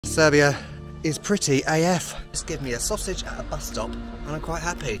Serbia is pretty AF. Just give me a sausage at a bus stop and I'm quite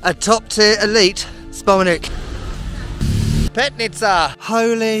happy. A top tier elite spomeniks. Petnica!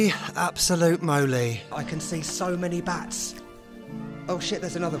 Holy absolute moly. I can see so many bats. Oh shit,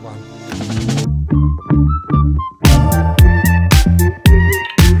 there's another one.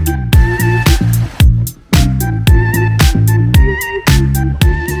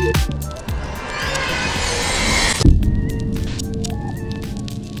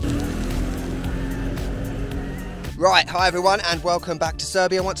 Right, hi everyone and welcome back to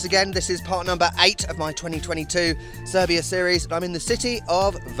Serbia once again. This is part number 8 of my 2022 Serbia series. I'm in the city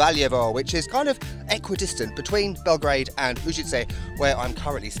of Valjevo, which is kind of equidistant between Belgrade and Užice, where I'm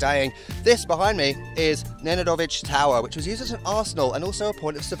currently staying. This behind me is Neolithic Tower, which was used as an arsenal and also a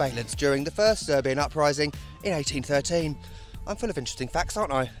point of surveillance during the first Serbian uprising in 1813. I'm full of interesting facts,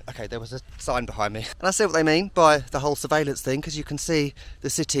 aren't I? Okay, there was a sign behind me. And I see what they mean by the whole surveillance thing, because you can see the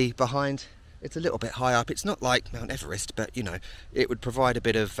city behind. It's a little bit high up. It's not like Mount Everest, but, you know, it would provide a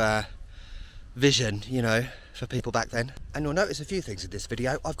bit of vision, you know, for people back then. And you'll notice a few things in this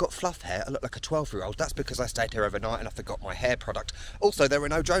video. I've got fluff hair. I look like a 12-year-old. That's because I stayed here overnight and I forgot my hair product. Also, there were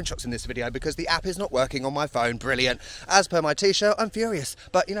no drone shots in this video because the app is not working on my phone. Brilliant. As per my t-shirt, I'm furious.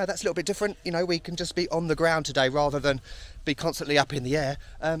 But, you know, that's a little bit different. You know, we can just be on the ground today rather than be constantly up in the air.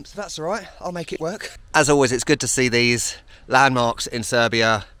 So that's all right. I'll make it work. As always, it's good to see these landmarks in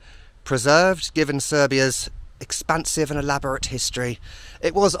Serbia preserved, given Serbia's expansive and elaborate history.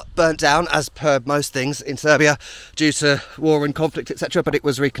 It was burnt down, as per most things in Serbia, due to war and conflict, etc., but it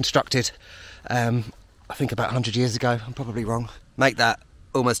was reconstructed, I think about 100 years ago. I'm probably wrong. Make that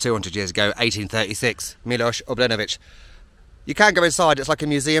almost 200 years ago, 1836, Miloš Obrenović. You can go inside, it's like a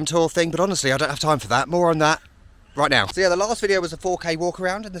museum tour thing, but honestly, I don't have time for that. More on that right now. So yeah, the last video was a 4K walk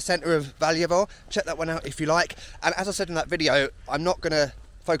around in the centre of Valjevo. Check that one out if you like. And as I said in that video, I'm not going to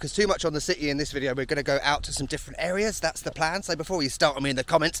focus too much on the city in this video. We're going to go out to some different areas. That's the plan. So before you start on me in the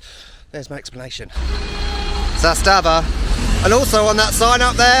comments, there's my explanation. Zastava. And also on that sign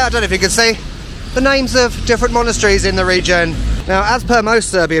up there, I don't know if you can see, the names of different monasteries in the region. Now, as per most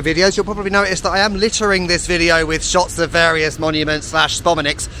Serbia videos, you'll probably notice that I am littering this video with shots of various monuments /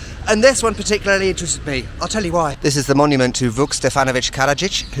 spomeniks, and this one particularly interested me. I'll tell you why. This is the monument to Vuk Stefanović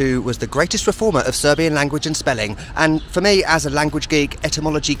Karadžić, who was the greatest reformer of Serbian language and spelling. And for me, as a language geek,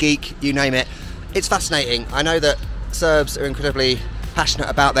 etymology geek, you name it, it's fascinating. I know that Serbs are incredibly passionate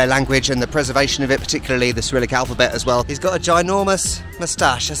about their language and the preservation of it, particularly the Cyrillic alphabet as well. He's got a ginormous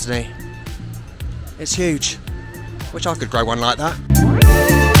moustache, hasn't he? It's huge. Wish I could grow one like that.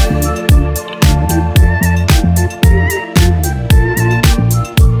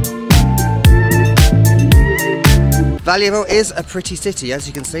 Valjevo is a pretty city, as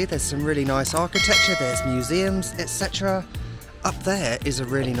you can see. There's some really nice architecture, there's museums, etc. Up there is a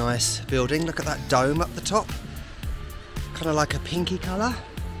really nice building. Look at that dome up the top. Kind of like a pinky colour.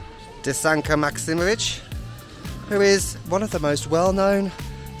 Desanka Maksimović, who is one of the most well-known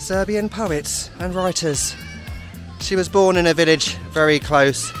Serbian poets and writers. She was born in a village very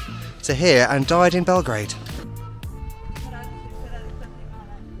close to here and died in Belgrade.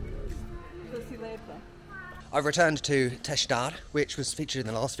 I've returned to Tešnad, which was featured in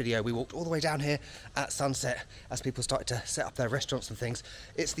the last video. We walked all the way down here at sunset as people started to set up their restaurants and things.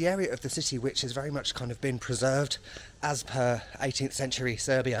 It's the area of the city which has very much kind of been preserved as per 18th century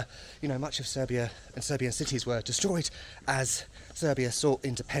Serbia. You know, much of Serbia and Serbian cities were destroyed as Serbia sought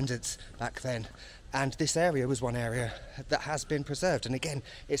independence back then. And this area was one area that has been preserved. And again,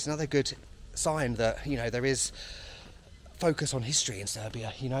 it's another good sign that, you know, there is focus on history in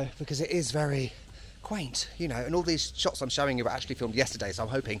Serbia, you know, because it is very quaint, you know, and all these shots I'm showing you were actually filmed yesterday, so I'm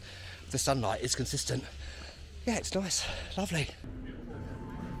hoping the sunlight is consistent. Yeah, it's nice, lovely.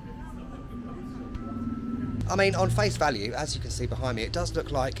 I mean, on face value, as you can see behind me, it does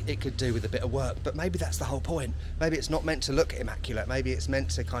look like it could do with a bit of work, but maybe that's the whole point. Maybe it's not meant to look immaculate, maybe it's meant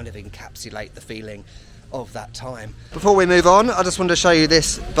to kind of encapsulate the feeling of that time. Before we move on, I just wanted to show you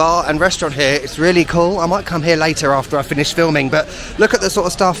this bar and restaurant here. It's really cool. I might come here later after I finish filming, but look at the sort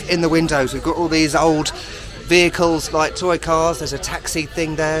of stuff in the windows. We've got all these old vehicles like toy cars. There's a taxi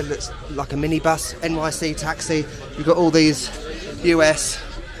thing there that's like a minibus, NYC taxi. You've got all these US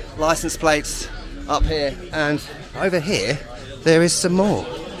license plates up here, and over here there is some more.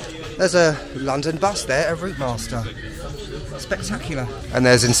 There's a London bus there, a Route Master. Spectacular. And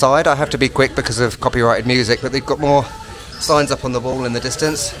there's inside, I have to be quick because of copyrighted music, but they've got more signs up on the wall in the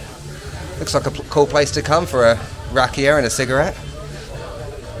distance. Looks like a cool place to come for a rakia and a cigarette.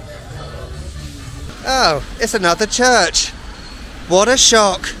 Oh, it's another church. What a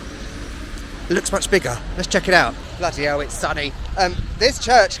shock. It looks much bigger. Let's check it out. Bloody hell, it's sunny. This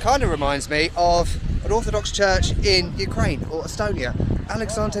church kind of reminds me of an Orthodox church in Ukraine or Estonia.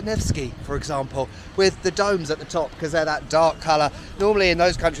 Alexander Nevsky, for example, with the domes at the top because they're that dark colour. Normally in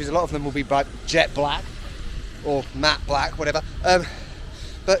those countries a lot of them will be like jet black or matte black, whatever.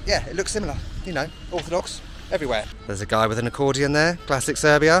 But yeah, it looks similar, you know, Orthodox everywhere. There's a guy with an accordion there, classic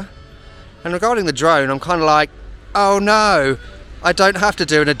Serbia. And regarding the drone, I'm kind of like, oh no, I don't have to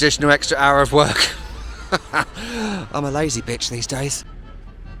do an additional extra hour of work. I'm a lazy bitch these days.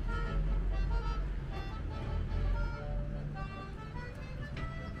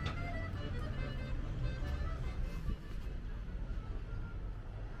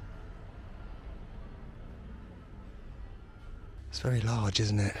 It's very large,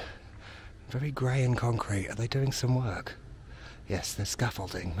 isn't it? Very grey and concrete. Are they doing some work? Yes, there's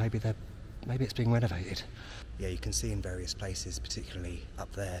scaffolding. Maybe it's being renovated. Yeah, you can see in various places, particularly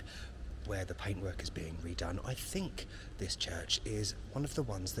up there, where the paintwork is being redone. I think this church is one of the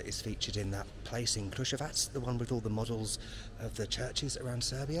ones that is featured in that place in Kruševac, the one with all the models of the churches around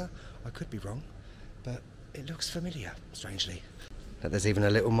Serbia. I could be wrong, but it looks familiar, strangely. But there's even a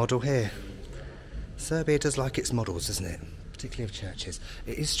little model here. Serbia does like its models, doesn't it? Particularly of churches.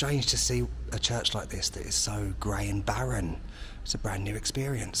 It is strange to see a church like this that is so grey and barren. It's a brand new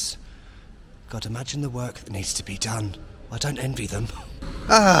experience. God, imagine the work that needs to be done. I don't envy them.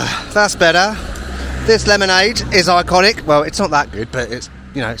 Ah, that's better. This lemonade is iconic. Well, it's not that good, but it's,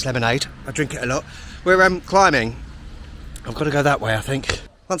 you know, it's lemonade. I drink it a lot. We're climbing. I've got to go that way, I think.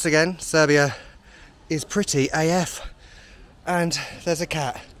 Once again, Serbia is pretty AF. And there's a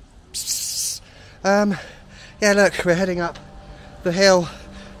cat. Yeah, look, we're heading up the hill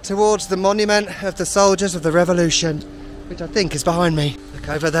towards the monument of the soldiers of the revolution, which I think is behind me. Look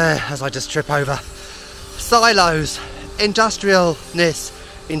over there as I just trip over. Silos, industrialness,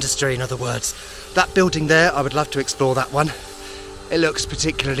 industry in other words. That building there, I would love to explore that one. It looks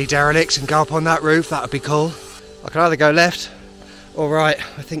particularly derelict and go up on that roof, that would be cool. I can either go left or right,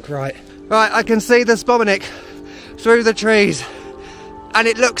 I think right. Right, I can see the spomeniks through the trees and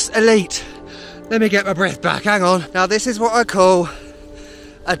it looks elite. Let me get my breath back, hang on. Now this is what I call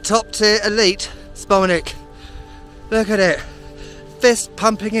a top tier elite spomeniks. Look at it. Fist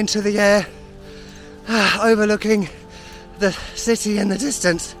pumping into the air, overlooking the city in the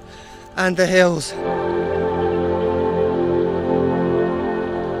distance and the hills.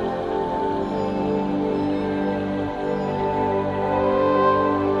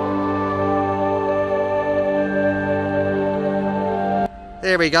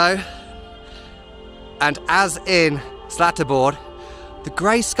 There we go. And as in Slatterboard, the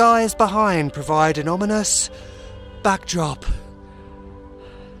grey skies behind provide an ominous backdrop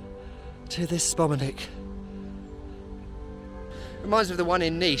to this spomeniks. Reminds me of the one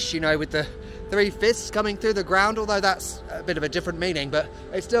in Niš, you know, with the three fists coming through the ground, although that's a bit of a different meaning, but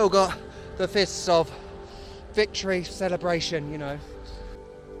it's still got the fists of victory, celebration, you know.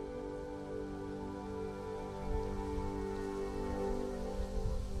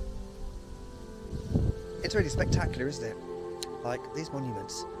 It's really spectacular, isn't it? Like, these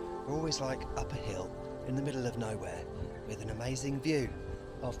monuments are always like up a hill in the middle of nowhere with an amazing view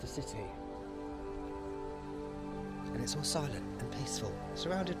of the city. And it's all silent and peaceful,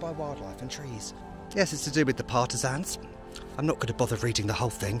 surrounded by wildlife and trees. Yes, it's to do with the partisans. I'm not going to bother reading the whole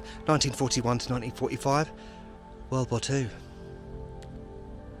thing. 1941 to 1945, World War II.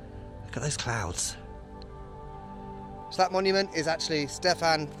 Look at those clouds. So that monument is actually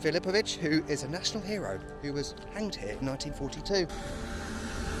Stefan Filipovic, who is a national hero who was hanged here in 1942.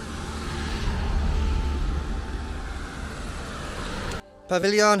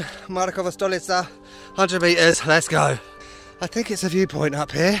 Pavilion, Markova Stolica, 100 metres, let's go. I think it's a viewpoint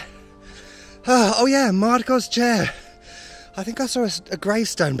up here. Oh yeah, Marko's chair. I think I saw a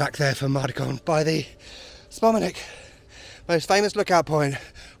gravestone back there for Marko by the spomeniks. Most famous lookout point,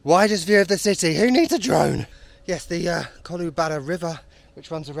 widest view of the city. Who needs a drone? Yes, the Kolubara River,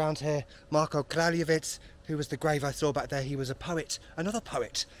 which runs around here. Marko Kragujevac, who was the grave I saw back there, he was a poet, another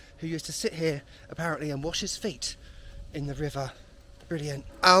poet, who used to sit here, apparently, and wash his feet in the river. Brilliant.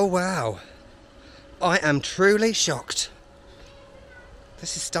 Oh, wow. I am truly shocked.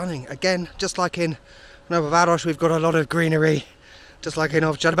 This is stunning. Again, just like in Novi Sad, we've got a lot of greenery. Just like in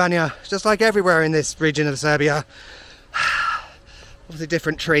Ovčar Banja, just like everywhere in this region of Serbia. Obviously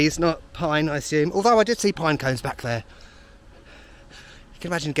different trees, not pine, I assume. Although I did see pine cones back there. You can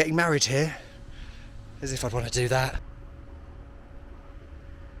imagine getting married here. As if I'd want to do that.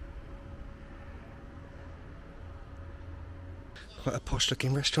 Quite a posh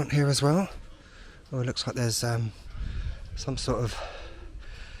looking restaurant here as well. Oh, it looks like there's some sort of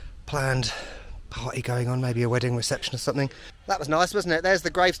planned party going on, maybe a wedding reception or something. That was nice, wasn't it? There's the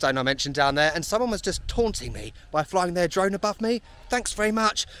gravestone I mentioned down there, and someone was just taunting me by flying their drone above me. Thanks very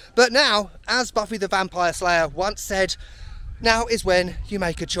much. But now, as Buffy the Vampire Slayer once said, now is when you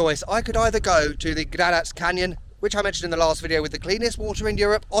make a choice. I could either go to the Gradac Canyon, which I mentioned in the last video, with the cleanest water in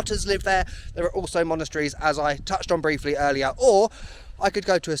Europe. Otters live there. There are also monasteries, as I touched on briefly earlier. Or I could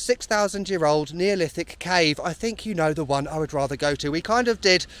go to a 6,000-year-old Neolithic cave. I think you know the one I would rather go to. We kind of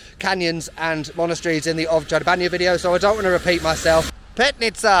did canyons and monasteries in the Ovčar Banja video, so I don't want to repeat myself.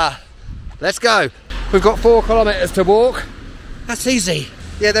 Petnica! Let's go. We've got 4 kilometres to walk. That's easy.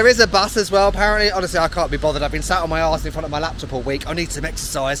 Yeah, there is a bus as well, apparently. Honestly, I can't be bothered. I've been sat on my arse in front of my laptop all week. I need some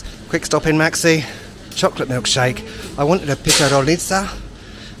exercise. Quick stop in Maxi. Chocolate milkshake. I wanted a pizzarolnica,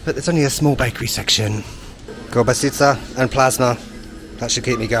 but there's only a small bakery section. Kobasica and plasma. That should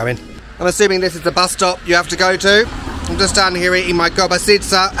keep me going. I'm assuming this is the bus stop you have to go to. I'm just standing here eating my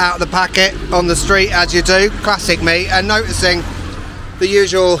kobasica out of the packet on the street, as you do. Classic me. And noticing the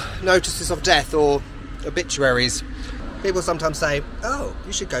usual notices of death or obituaries. People sometimes say, oh,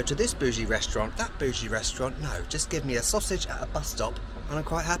 you should go to this bougie restaurant, that bougie restaurant. No, just give me a sausage at a bus stop and I'm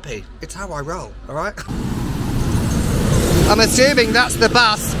quite happy. It's how I roll, all right? I'm assuming that's the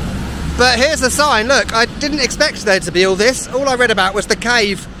bus. But here's the sign. Look, I didn't expect there to be all this. All I read about was the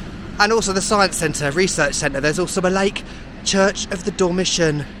cave and also the science centre, research centre. There's also a lake, Church of the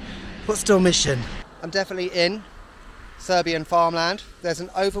Dormition. What's Dormition? I'm definitely in Serbian farmland. There's an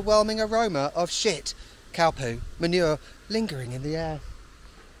overwhelming aroma of shit, cow poo, manure lingering in the air.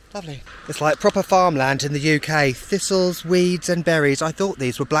 Lovely. It's like proper farmland in the UK. Thistles, weeds and berries. I thought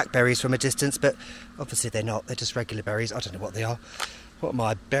these were blackberries from a distance, but obviously they're not. They're just regular berries. I don't know what they are. What am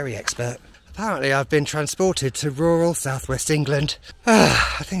I, a berry expert? Apparently I've been transported to rural southwest England.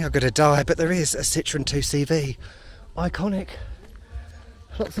 I think I'm going to die, but there is a Citroen 2CV. Iconic.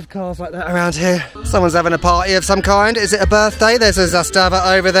 Lots of cars like that around here. Someone's having a party of some kind. Is it a birthday? There's a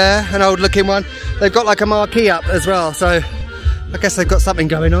Zastava over there, an old looking one. They've got like a marquee up as well, so I guess they've got something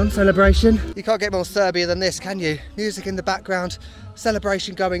going on, celebration. You can't get more Serbia than this, can you? Music in the background,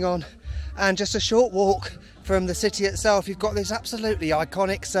 celebration going on, and just a short walk from the city itself, you've got this absolutely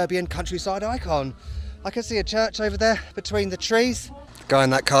iconic Serbian countryside icon. I can see a church over there between the trees. The guy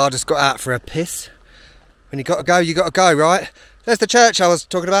in that car just got out for a piss. When you got to go, right? There's the church I was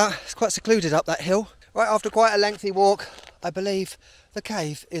talking about. It's quite secluded up that hill. Right after quite a lengthy walk, I believe the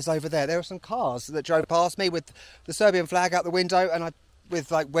cave is over there. There are some cars that drove past me with the Serbian flag out the window and with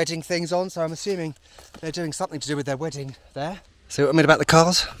like wedding things on, so I'm assuming they're doing something to do with their wedding there. See what I mean about the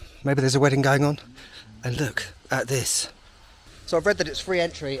cars? Maybe there's a wedding going on. And look at this. So I've read that it's free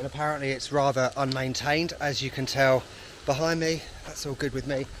entry and apparently it's rather unmaintained, as you can tell behind me. That's all good with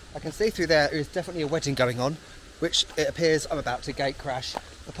me. I can see through there is definitely a wedding going on, which it appears I'm about to gate crash.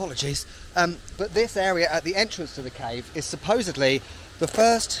 Apologies. But this area at the entrance to the cave is supposedly the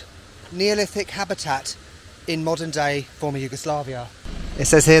first Neolithic habitat in modern day former Yugoslavia. It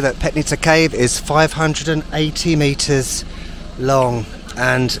says here that Petnica Cave is 580 metres long.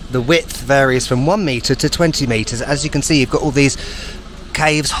 And the width varies from 1 metre to 20 metres. As you can see, you've got all these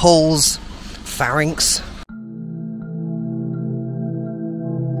caves, holes, pharynx.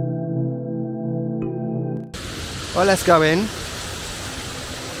 Well, let's go in.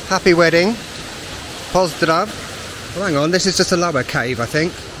 Happy wedding. Pozdrav. Oh, hang on, this is just a lower cave, I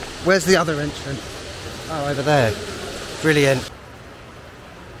think. Where's the other entrance? Oh, over there. Brilliant.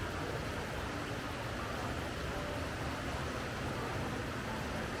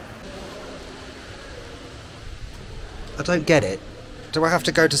 I don't get it. Do I have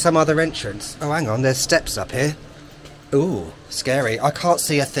to go to some other entrance? Oh, hang on, there's steps up here. Ooh, scary. I can't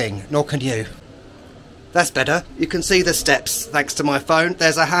see a thing, nor can you. That's better. You can see the steps thanks to my phone.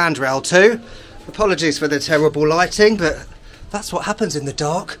 There's a handrail too. Apologies for the terrible lighting, but that's what happens in the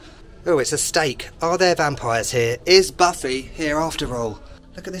dark. Oh, it's a stake. Are there vampires here? Is Buffy here after all?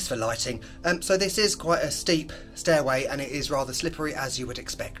 Look at this for lighting. So this is quite a steep stairway and it is rather slippery, as you would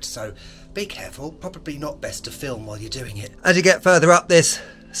expect. So be careful. Probably not best to film while you're doing it. As you get further up this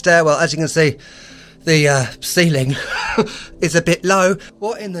stairwell, as you can see, the ceiling is a bit low.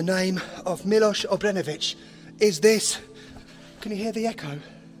 What in the name of Miloš Obrenović is this? Can you hear the echo?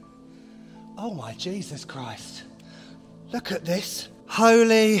 Oh my Jesus Christ. Look at this.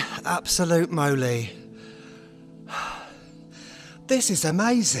 Holy absolute moly. This is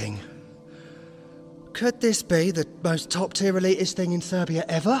amazing. Could this be the most top tier elitist thing in Serbia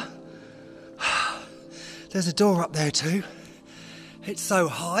ever? There's a door up there too. It's so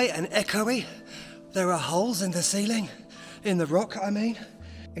high and echoey. There are holes in the ceiling. In the rock, I mean.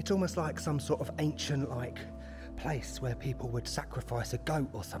 It's almost like some sort of ancient like place where people would sacrifice a goat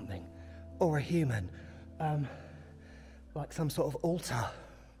or something. Or a human. like some sort of altar.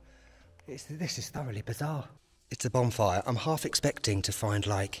 This is thoroughly bizarre. It's a bonfire. I'm half expecting to find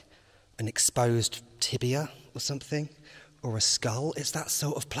like an exposed tibia or something, or a skull. It's that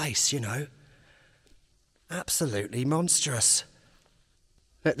sort of place, you know. Absolutely monstrous.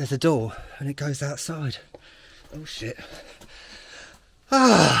 Look, there's a door and it goes outside. Oh shit.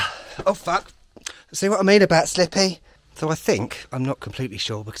 Oh fuck. See what I mean about Slippy? So I think, I'm not completely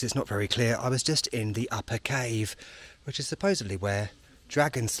sure because it's not very clear, I was just in the upper cave, which is supposedly where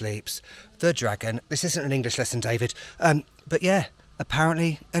Dragon sleeps. The dragon. This isn't an English lesson, David. But yeah,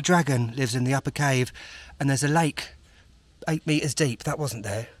 apparently a dragon lives in the upper cave and there's a lake 8 metres deep. That wasn't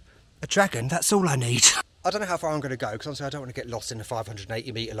there. A dragon, that's all I need. I don't know how far I'm going to go because obviously I don't want to get lost in a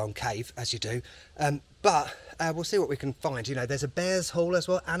 580 metre long cave, as you do. But we'll see what we can find. You know, there's a bear's hall as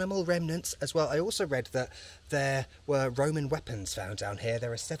well, animal remnants as well. I also read that there were Roman weapons found down here.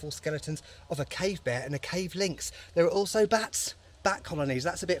 There are several skeletons of a cave bear and a cave lynx. There are also bats. Bat colonies,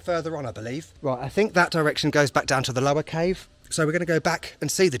 that's a bit further on, I believe. Right, I think that direction goes back down to the lower cave. So we're going to go back and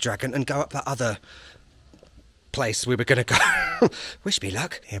see the dragon and go up that other place we were going to go. Wish me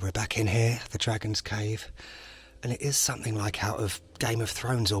luck. Here we're back in here, the dragon's cave. And it is something like out of Game of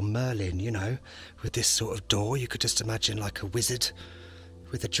Thrones or Merlin, you know, with this sort of door. You could just imagine like a wizard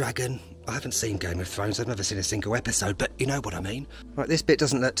with a dragon. I haven't seen Game of Thrones, I've never seen a single episode, but you know what I mean. Right, this bit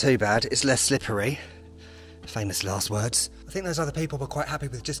doesn't look too bad. It's less slippery. Famous last words. I think those other people were quite happy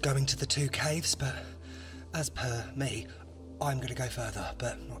with just going to the 2 caves, but as per me, I'm going to go further,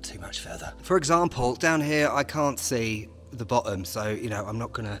 but not too much further. For example, down here I can't see the bottom, so, you know, I'm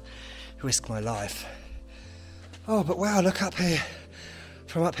not going to risk my life. Oh, but wow, look up here.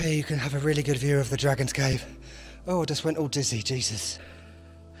 From up here you can have a really good view of the dragon's cave. Oh, I just went all dizzy, Jesus.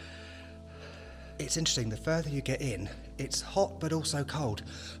 It's interesting, the further you get in, it's hot but also cold.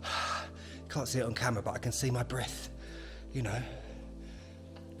 Can't see it on camera, but I can see my breath, you know.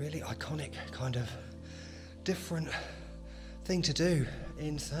 Really iconic, kind of different thing to do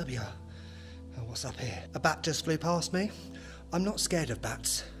in Serbia. Oh, what's up here? A bat just flew past me. I'm not scared of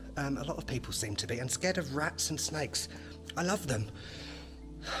bats. A lot of people seem to be, and scared of rats and snakes. I love them.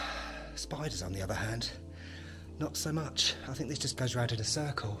 Spiders, on the other hand, not so much. I think this just goes round in a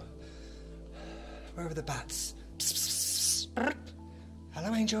circle. Where are the bats? Psst, psst, psst.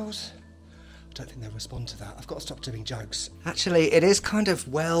 Hello, angels. I don't think they'll respond to that. I've got to stop doing jokes. Actually, it is kind of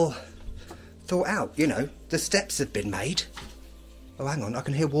well thought out, you know. The steps have been made. Oh, hang on, I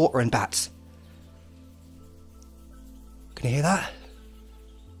can hear water and bats. Can you hear that?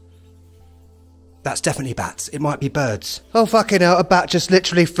 That's definitely bats. It might be birds. Oh, fucking hell, a bat just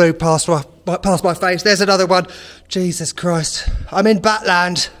literally flew past my face. There's another one. Jesus Christ. I'm in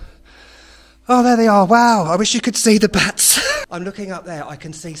Batland. Oh, there they are. Wow, I wish you could see the bats. I'm looking up there. I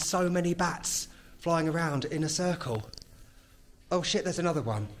can see so many bats flying around in a circle. Oh, shit, there's another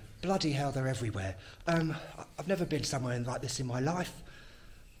one. Bloody hell, they're everywhere. I've never been somewhere like this in my life.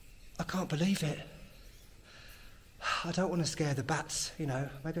 I can't believe it. I don't want to scare the bats, you know.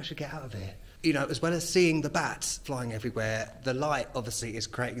 Maybe I should get out of here. You know, as well as seeing the bats flying everywhere, the light obviously is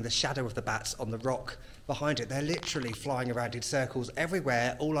creating the shadow of the bats on the rock behind it. They're literally flying around in circles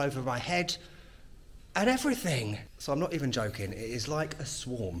everywhere, all over my head and everything. So I'm not even joking. It is like a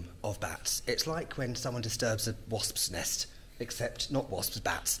swarm of bats. It's like when someone disturbs a wasp's nest, except not wasps,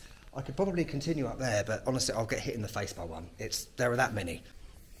 bats. I could probably continue up there, but honestly, I'll get hit in the face by one. There are that many.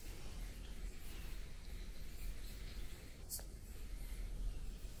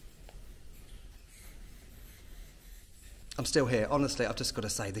 I'm still here. Honestly, I've just got to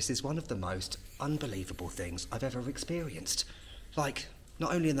say, this is one of the most unbelievable things I've ever experienced. Like,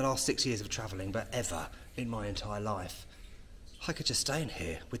 not only in the last 6 years of travelling, but ever in my entire life. I could just stay in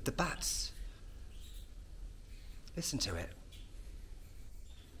here with the bats. Listen to it.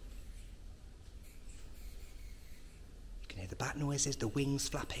 You can hear the bat noises, the wings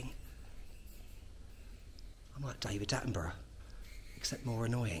flapping. I'm like David Attenborough, except more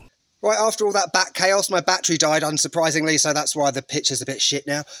annoying. Right, after all that bat chaos, my battery died, unsurprisingly, so that's why the picture's a bit shit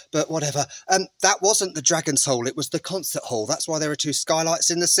now, but whatever. That wasn't the Dragon's Hall, it was the concert hall. That's why there are 2 skylights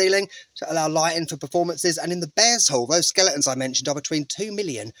in the ceiling to allow lighting for performances. And in the Bear's Hall, those skeletons I mentioned are between 2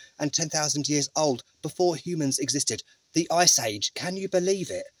 million and 10,000 years old, before humans existed. The Ice Age. Can you believe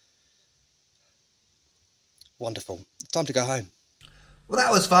it? Wonderful. Time to go home. Well, that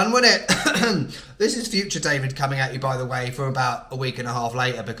was fun, wasn't it? This is future David coming at you, by the way, for about a week and a half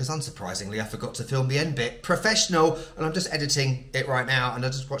later, because unsurprisingly I forgot to film the end bit. Professional, and I'm just editing it right now, and I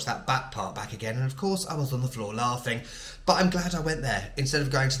just watched that back part back again, and of course I was on the floor laughing. But I'm glad I went there instead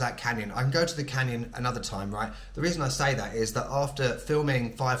of going to that canyon. I can go to the canyon another time, right? The reason I say that is that after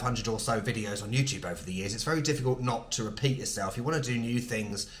filming 500 or so videos on YouTube over the years, it's very difficult not to repeat yourself. You want to do new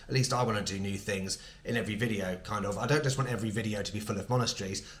things, at least I want to do new things in every video, kind of. I don't just want every video to be full of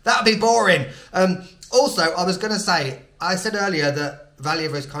monasteries. That would be boring. Also, I was going to say, I said earlier that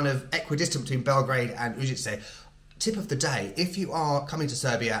Valjevo is kind of equidistant between Belgrade and Užice. Tip of the day, if you are coming to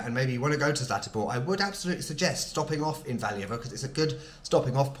Serbia and maybe you want to go to Zlatibor, I would absolutely suggest stopping off in Valjevo because it's a good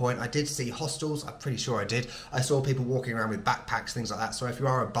stopping off point. I did see hostels, I'm pretty sure I did. I saw people walking around with backpacks, things like that. So if you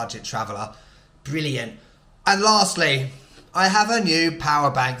are a budget traveller, brilliant. And lastly, I have a new power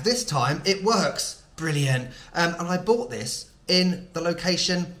bank. This time it works. Brilliant. And I bought this in the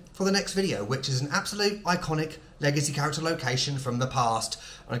location for the next video, which is an absolute iconic legacy character location from the past.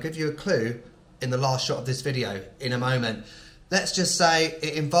 And I'll give you a clue in the last shot of this video in a moment. Let's just say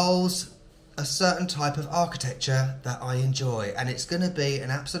it involves a certain type of architecture that I enjoy, and it's going to be an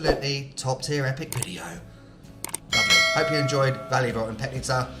absolutely top tier epic video. Lovely. Hope you enjoyed Valjevo and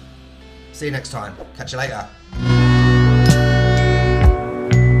Petnica. See you next time. Catch you later.